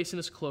wrapped his face in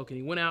his cloak, and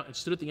he went out and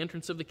stood at the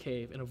entrance of the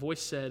cave. And a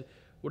voice said,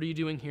 "What are you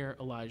doing here,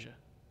 Elijah?"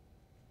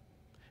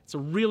 It's a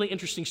really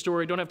interesting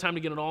story. Don't have time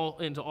to get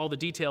into all the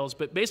details,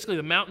 but basically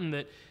the mountain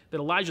that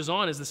Elijah's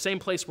on is the same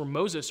place where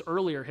Moses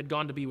earlier had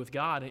gone to be with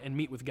God and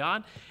meet with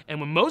God.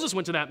 And when Moses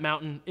went to that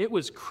mountain, it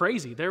was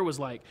crazy. There was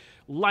like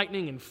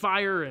lightning and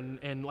fire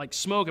and like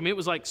smoke. I mean, it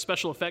was like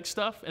special effects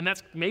stuff. And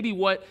that's maybe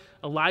what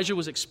Elijah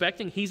was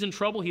expecting. He's in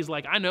trouble. He's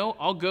like, I know,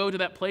 I'll go to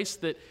that place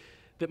that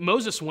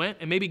Moses went,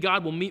 and maybe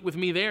God will meet with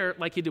me there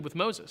like he did with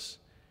Moses.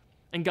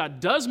 And God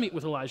does meet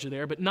with Elijah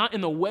there, but not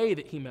in the way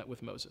that he met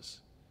with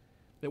Moses.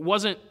 It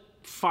wasn't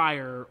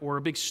fire or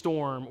a big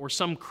storm or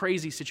some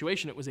crazy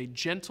situation. It was a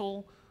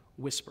gentle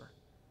whisper.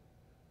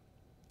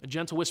 A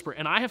gentle whisper.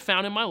 And I have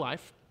found in my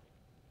life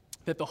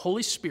that the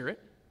Holy Spirit,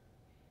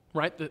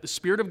 right, the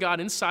Spirit of God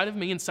inside of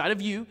me, inside of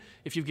you,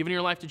 if you've given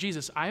your life to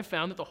Jesus, I have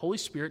found that the Holy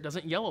Spirit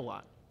doesn't yell a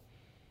lot.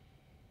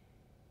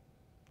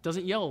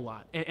 Doesn't yell a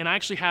lot. And I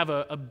actually have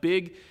a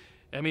big,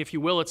 I mean, if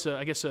you will, it's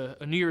I guess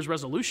a New Year's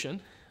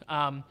resolution.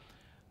 I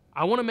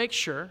want to make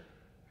sure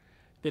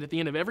that at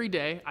the end of every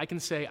day, I can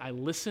say, I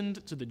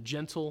listened to the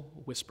gentle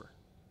whisper.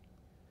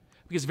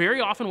 Because very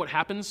often what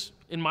happens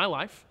in my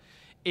life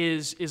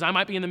is I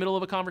might be in the middle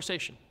of a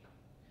conversation,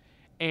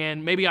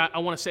 and maybe I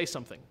want to say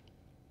something,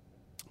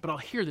 but I'll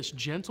hear this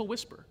gentle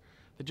whisper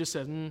that just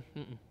says, And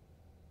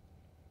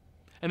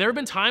there have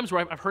been times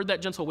where I've heard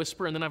that gentle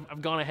whisper, and then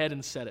I've gone ahead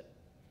and said it.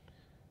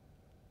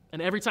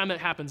 And every time that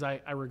happens, I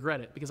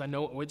regret it, because I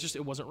know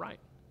it wasn't right.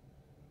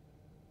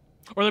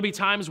 Or there'll be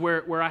times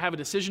where I have a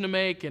decision to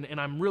make, and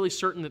I'm really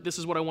certain that this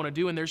is what I want to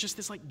do, and there's just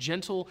this like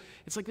gentle,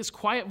 it's like this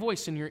quiet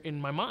voice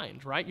in my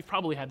mind, right? You've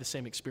probably had the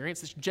same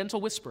experience, this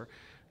gentle whisper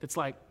that's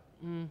like,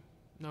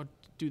 no,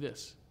 do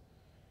this.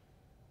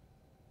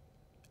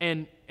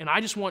 And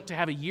I just want to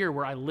have a year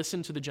where I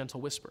listen to the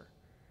gentle whisper.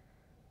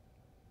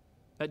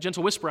 That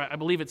gentle whisper, I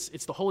believe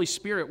it's the Holy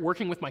Spirit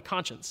working with my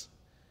conscience,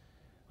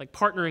 like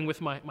partnering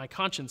with my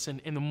conscience.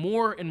 And the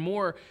more and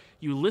more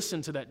you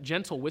listen to that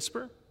gentle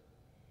whisper,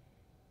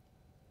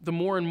 the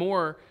more and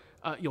more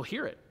you'll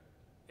hear it.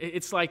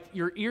 It's like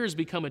your ears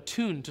become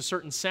attuned to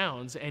certain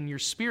sounds, and your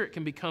spirit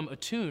can become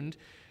attuned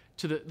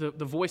to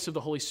the voice of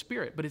the Holy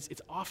Spirit. But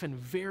it's often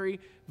very,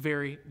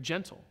 very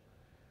gentle.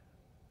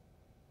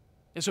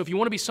 And so if you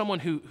want to be someone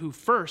who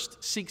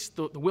first seeks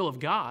the will of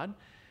God,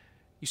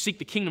 you seek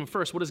the kingdom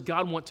first, what does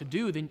God want to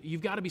do? Then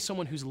you've got to be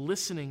someone who's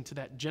listening to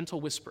that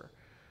gentle whisper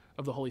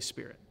of the Holy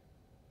Spirit.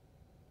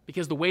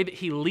 Because the way that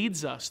he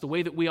leads us, the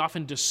way that we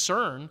often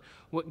discern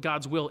what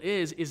God's will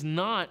is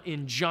not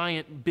in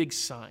giant, big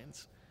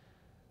signs.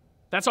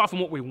 That's often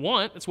what we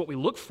want. That's what we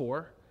look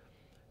for.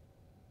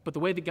 But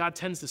the way that God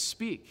tends to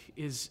speak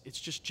it's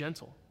just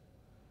gentle.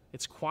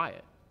 It's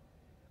quiet.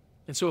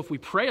 And so if we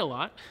pray a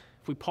lot,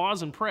 if we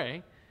pause and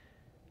pray,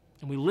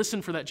 and we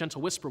listen for that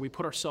gentle whisper, we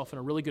put ourselves in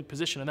a really good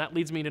position. And that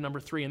leads me to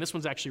number 3, and this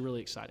one's actually really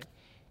exciting.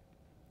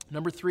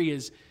 Number 3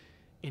 is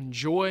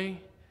enjoy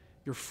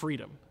your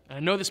freedom. And I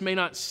know this may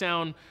not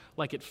sound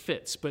like it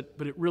fits, but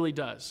it really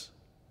does.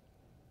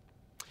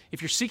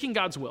 If you're seeking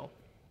God's will,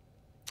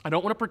 I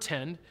don't want to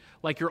pretend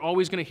like you're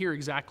always going to hear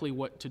exactly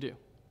what to do.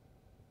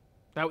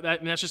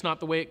 That's just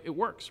not the way it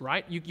works,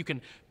 right? You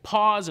can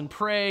pause and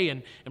pray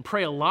and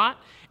pray a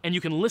lot, and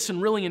you can listen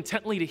really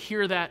intently to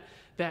hear that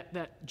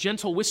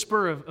gentle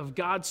whisper of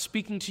God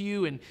speaking to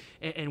you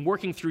and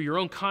working through your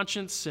own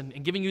conscience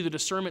and giving you the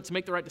discernment to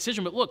make the right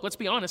decision. But look, let's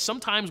be honest.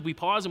 Sometimes we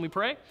pause and we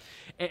pray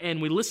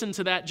and we listen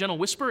to that gentle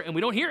whisper and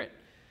we don't hear it.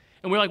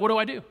 And we're like, what do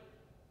I do?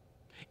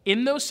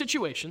 In those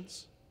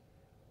situations,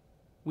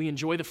 we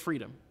enjoy the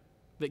freedom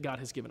that God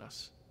has given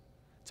us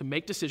to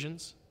make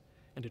decisions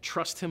and to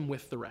trust him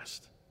with the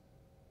rest.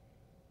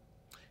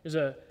 There's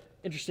an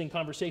interesting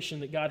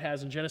conversation that God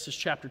has in Genesis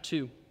chapter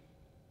 2.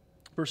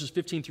 Verses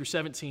 15 through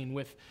 17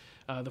 with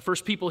the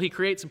first people he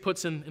creates and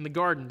puts in the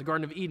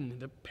Garden of Eden,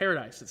 the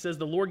paradise. It says,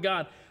 the Lord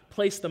God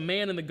placed the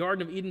man in the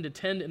Garden of Eden to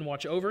tend and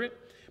watch over it.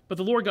 But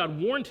the Lord God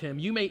warned him,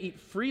 you may eat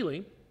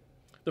freely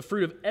the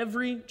fruit of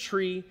every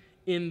tree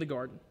in the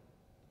garden,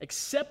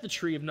 except the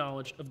tree of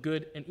knowledge of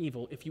good and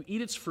evil. If you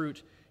eat its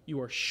fruit,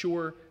 you are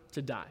sure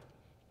to die.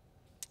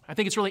 I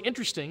think it's really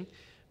interesting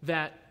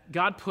that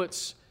God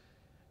puts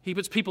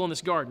people in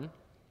this garden,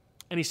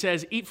 and he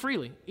says, eat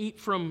freely. Eat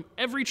from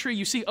every tree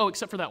you see,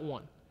 except for that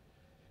one.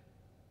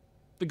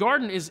 The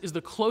garden is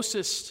the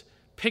closest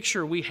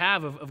picture we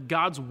have of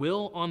God's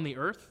will on the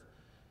earth,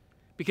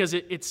 because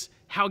it's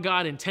how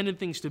God intended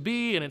things to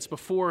be, and it's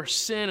before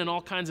sin and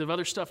all kinds of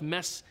other stuff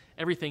mess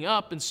everything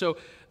up. And so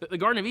the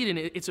Garden of Eden,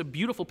 it's a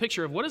beautiful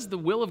picture of what does the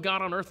will of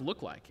God on earth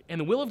look like. And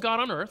the will of God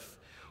on earth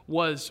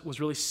was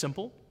really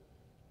simple.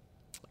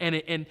 And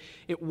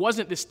it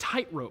wasn't this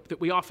tightrope that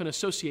we often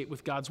associate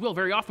with God's will.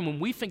 Very often when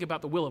we think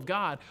about the will of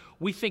God,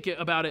 we think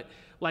about it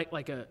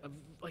like a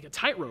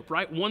tightrope,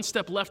 right? One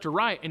step left or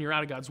right, and you're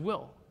out of God's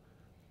will.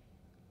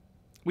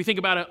 We think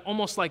about it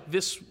almost like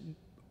this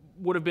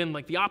would have been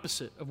like the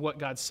opposite of what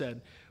God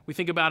said. We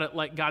think about it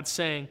like God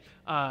saying,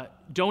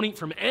 don't eat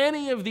from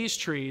any of these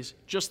trees,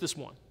 just this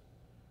one.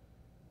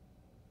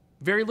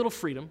 Very little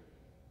freedom,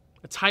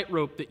 a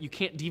tightrope that you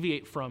can't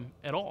deviate from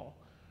at all,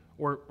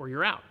 or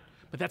you're out.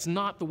 But that's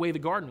not the way the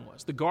garden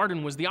was. The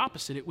garden was the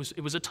opposite. It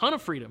was a ton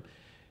of freedom.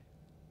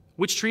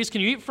 Which trees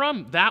can you eat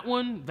from? That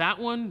one, that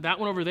one, that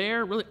one over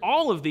there. Really,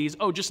 all of these,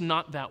 just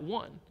not that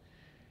one.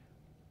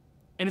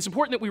 And it's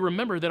important that we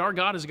remember that our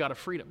God is a God of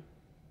freedom.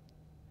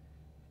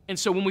 And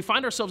so when we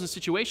find ourselves in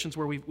situations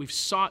where we've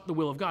sought the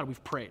will of God,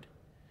 we've prayed,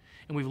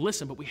 and we've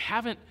listened, but we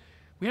haven't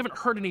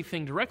heard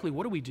anything directly,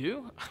 what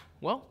do?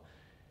 Well,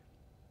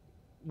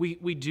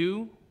 we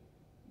do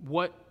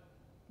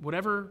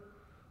whatever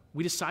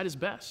we decide is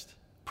best,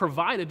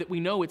 provided that we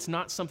know it's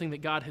not something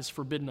that God has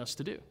forbidden us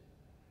to do.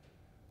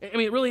 I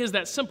mean, it really is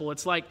that simple.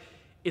 It's like,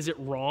 is it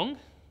wrong?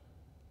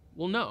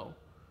 Well, no.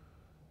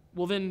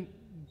 Well, then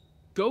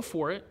go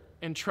for it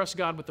and trust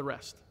God with the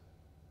rest.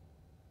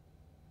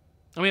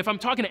 I mean, if I'm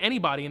talking to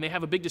anybody and they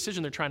have a big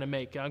decision they're trying to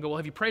make, I go, well,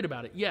 have you prayed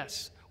about it?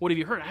 Yes. What have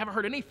you heard? I haven't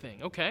heard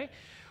anything. Okay.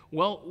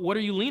 Well, what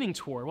are you leaning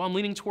toward? Well, I'm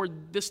leaning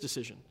toward this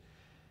decision.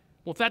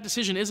 Well, if that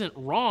decision isn't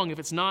wrong, if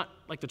it's not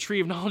like the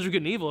tree of knowledge of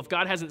good and evil, if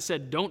God hasn't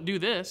said, don't do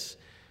this,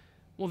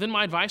 well, then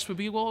my advice would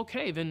be, well,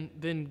 okay,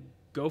 then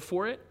go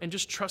for it and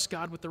just trust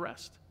God with the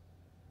rest.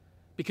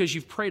 Because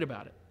you've prayed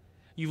about it,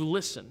 you've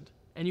listened,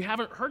 and you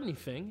haven't heard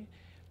anything.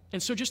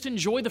 And so just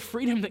enjoy the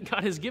freedom that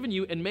God has given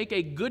you and make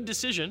a good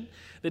decision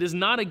that is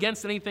not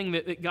against anything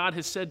that God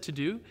has said to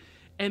do.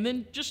 And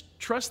then just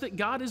trust that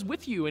God is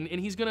with you, and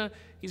he's gonna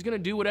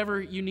do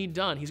whatever you need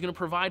done. He's gonna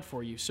provide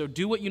for you. So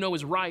do what you know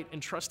is right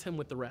and trust him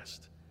with the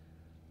rest.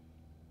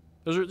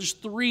 Those are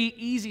just 3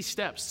 easy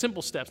steps,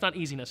 simple steps, not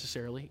easy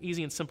necessarily.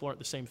 Easy and simple aren't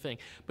the same thing.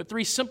 But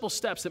 3 simple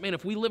steps that, man,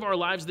 if we live our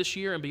lives this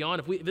year and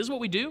beyond, if this is what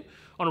we do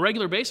on a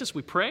regular basis,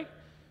 we pray.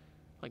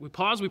 Like we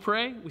pause, we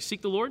pray, we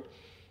seek the Lord,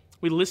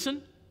 we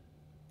listen.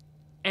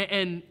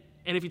 And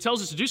if he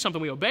tells us to do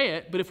something, we obey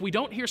it. But if we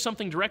don't hear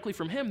something directly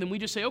from him, then we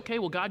just say, okay,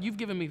 well, God, you've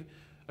given me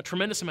a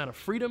tremendous amount of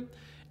freedom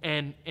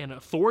and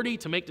authority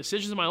to make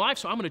decisions in my life,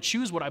 so I'm going to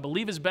choose what I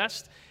believe is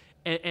best,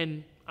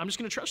 and I'm just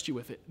going to trust you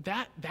with it.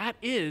 That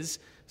is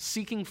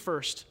seeking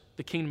first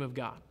the kingdom of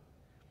God.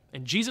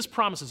 And Jesus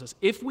promises us,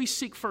 if we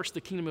seek first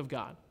the kingdom of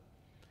God,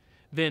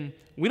 then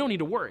we don't need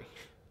to worry.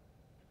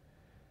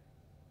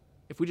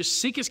 If we just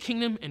seek his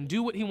kingdom and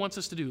do what he wants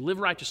us to do, live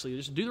righteously,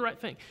 just do the right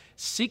thing,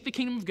 seek the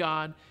kingdom of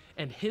God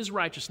and his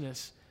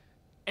righteousness,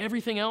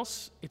 everything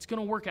else, it's going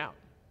to work out.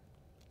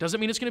 Doesn't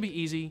mean it's going to be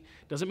easy,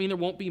 doesn't mean there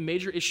won't be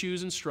major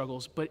issues and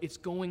struggles, but it's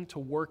going to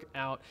work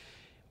out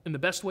in the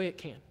best way it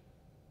can.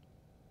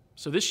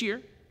 So this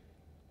year,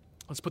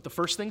 let's put the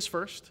first things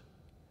first.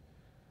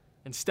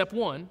 And step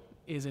 1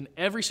 is in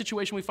every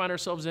situation we find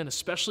ourselves in,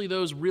 especially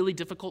those really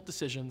difficult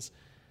decisions,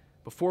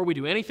 before we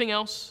do anything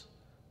else,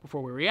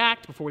 before we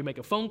react, before we make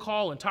a phone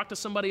call and talk to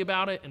somebody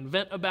about it and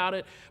vent about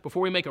it,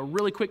 before we make a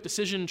really quick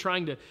decision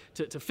trying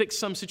to fix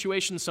some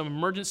situation, some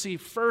emergency,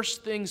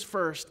 first things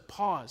first,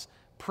 pause,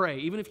 pray.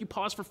 Even if you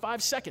pause for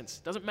 5 seconds,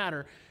 doesn't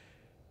matter.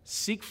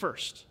 Seek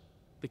first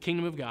the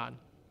kingdom of God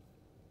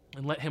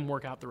and let him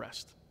work out the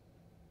rest.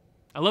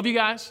 I love you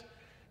guys.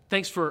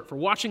 Thanks for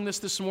watching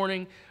this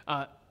morning.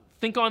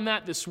 Think on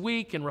that this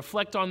week and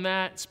reflect on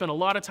that. Spend a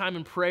lot of time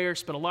in prayer.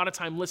 Spend a lot of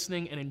time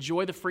listening and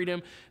enjoy the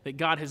freedom that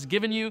God has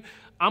given you.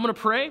 I'm going to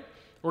pray.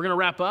 We're going to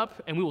wrap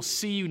up, and we will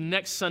see you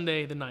next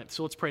Sunday, the 9th.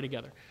 So let's pray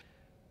together.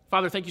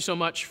 Father, thank you so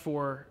much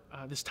for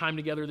this time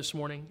together this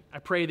morning. I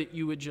pray that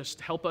you would just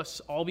help us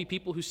all be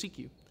people who seek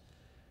you.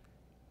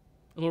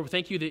 And Lord,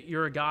 thank you that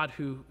you're a God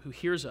who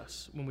hears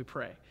us when we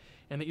pray,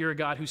 and that you're a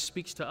God who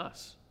speaks to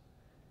us.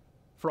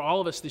 For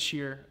all of us this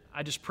year,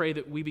 I just pray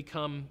that we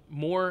become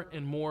more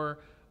and more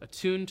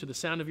attuned to the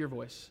sound of your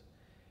voice.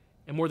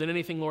 And more than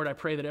anything, Lord, I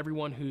pray that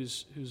everyone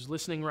who's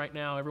listening right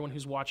now, everyone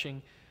who's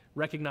watching,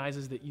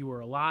 recognizes that you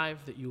are alive,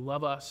 that you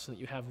love us, and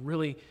that you have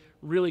really,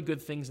 really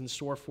good things in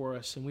store for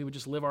us. And we would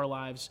just live our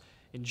lives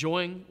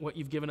enjoying what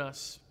you've given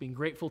us, being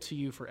grateful to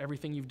you for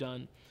everything you've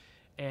done,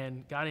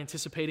 and God,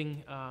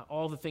 anticipating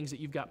all the things that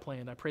you've got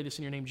planned. I pray this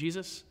in your name,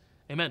 Jesus.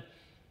 Amen.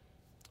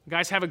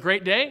 Guys, have a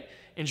great day.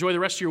 Enjoy the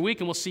rest of your week,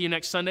 and we'll see you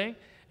next Sunday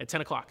at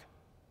 10 o'clock.